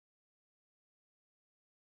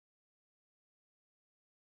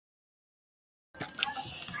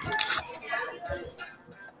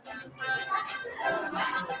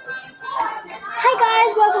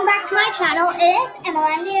my channel, it's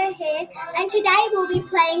Emilandia here, and today we'll be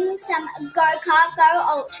playing some Go-Kart Go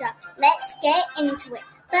Ultra. Let's get into it.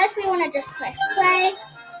 First we want to just press play,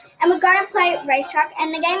 and we're going to play racetrack,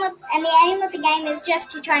 and the aim of the game is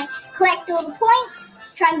just to try and collect all the points,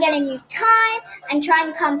 try and get a new time, and try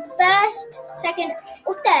and come first, second,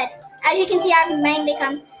 or third. As you can see, I can mainly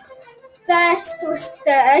come first or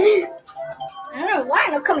third. I don't know why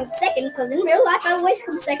I'm not coming second, because in real life I always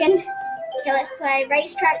come second. Okay, let's play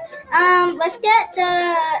racetrack. Let's get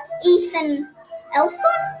the Ethan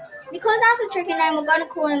Elfon. Because that's a tricky name, we're going to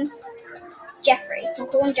call him Jeffrey. We'll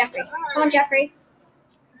call him Jeffrey. Come on, Jeffrey.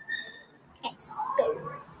 Let's go.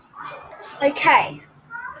 Okay.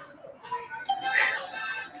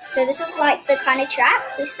 So this is like the kind of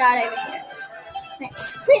track. We start over here.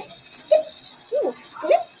 Let's skip. Ooh,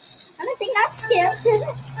 skip. I don't think that's skip.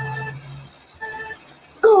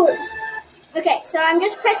 Go. Okay, so I'm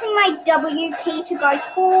just pressing my W key to go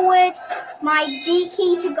forward, my D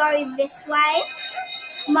key to go this way,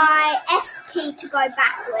 my S key to go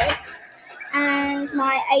backwards, and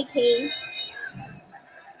my A key.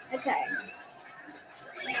 Okay.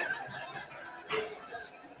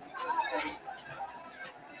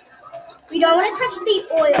 We don't want to touch the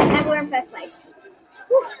oil, and we're in first place.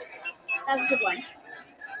 Whew. That was a good one.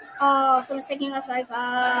 Oh, someone's taking us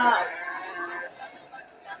over.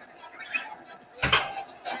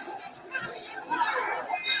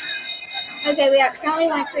 Okay, we accidentally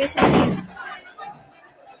went through something.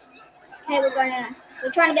 Okay, we're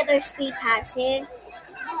trying to get those speed pads here.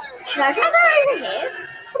 Should I try to go over here?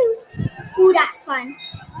 Ooh, that's fun.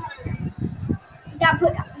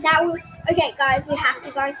 Okay, guys, we have to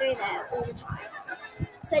go through there all the time.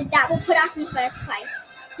 So that will put us in first place.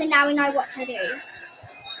 So now we know what to do.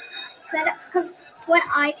 Because when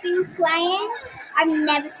I've been playing, I've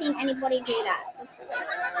never seen anybody do that before.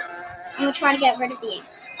 And we're trying to get rid of the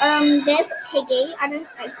there's the piggy.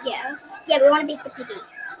 Yeah, we want to beat the piggy.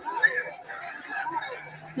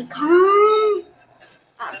 We come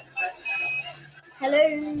up. Hello.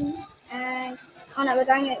 And oh no,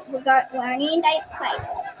 we're only in 8th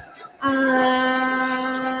place.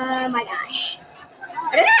 My gosh.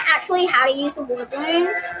 I don't know actually how to use the water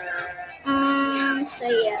balloons. So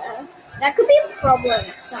yeah, that could be a problem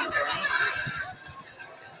at some point.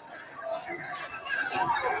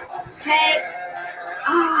 Okay.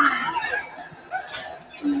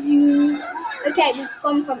 Okay, we've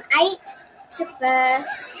gone from 8 to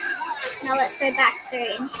first. Now let's go back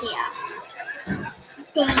through in here.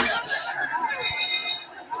 Dang it.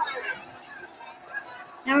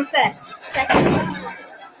 Now we're first, second.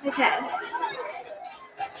 Okay.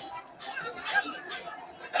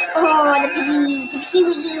 Oh, the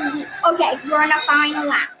piggy. Okay, we're on our final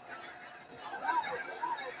lap.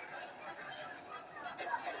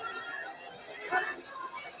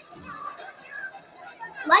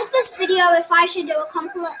 Like this video if I should do a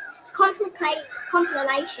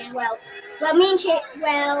compilation. Well, me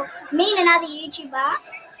and another YouTuber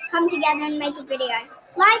come together and make a video.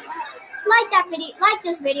 Like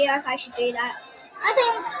this video if I should do that. I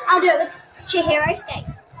think I'll do it with Chihiro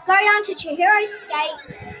Skates. Go down to Chihiro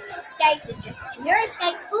Skates. It's just Chihiro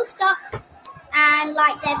Skates full stop, and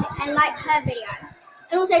like her video.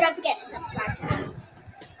 And also don't forget to subscribe to her.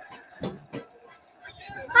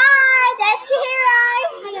 Hi, there's Chihiro.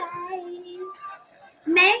 Hi guys.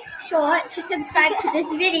 Make sure to subscribe to this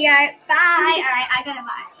video. Bye. Alright, I gotta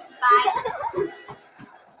bye. Bye.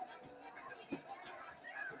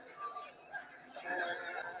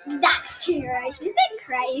 That's Chihiro. She's a bit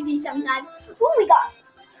crazy sometimes. Ooh, we got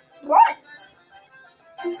bronze.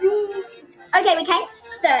 Okay, we came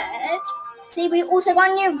third. See, we also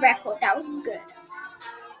got a new record. That was good.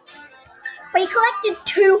 We collected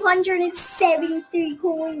 273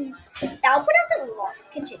 coins. That'll put us a lot.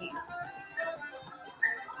 Continue.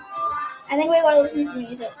 I think we gotta listen to the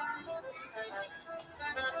music.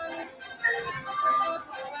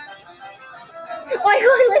 Oh my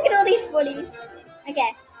god, look at all these footies.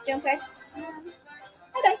 Okay, jump first.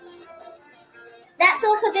 Okay. That's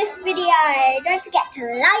all for this video. Don't forget to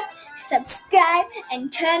like, subscribe,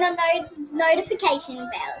 and turn on those notification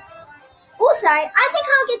bells. Also, I think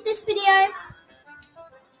I'll get this video,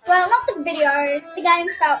 well, not the video, the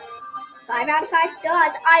game's about 5 out of 5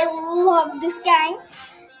 stars. I love this game.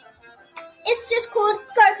 It's just called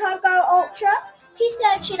Go-Kart Go Ultra. If you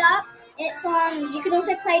search it up, it's on, you can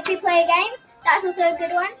also play 2-player games. That's also a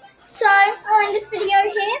good one. So, I'll end this video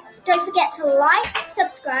here. Don't forget to like,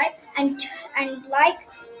 subscribe, and like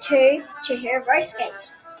to Chihiro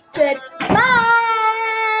Skates. Goodbye!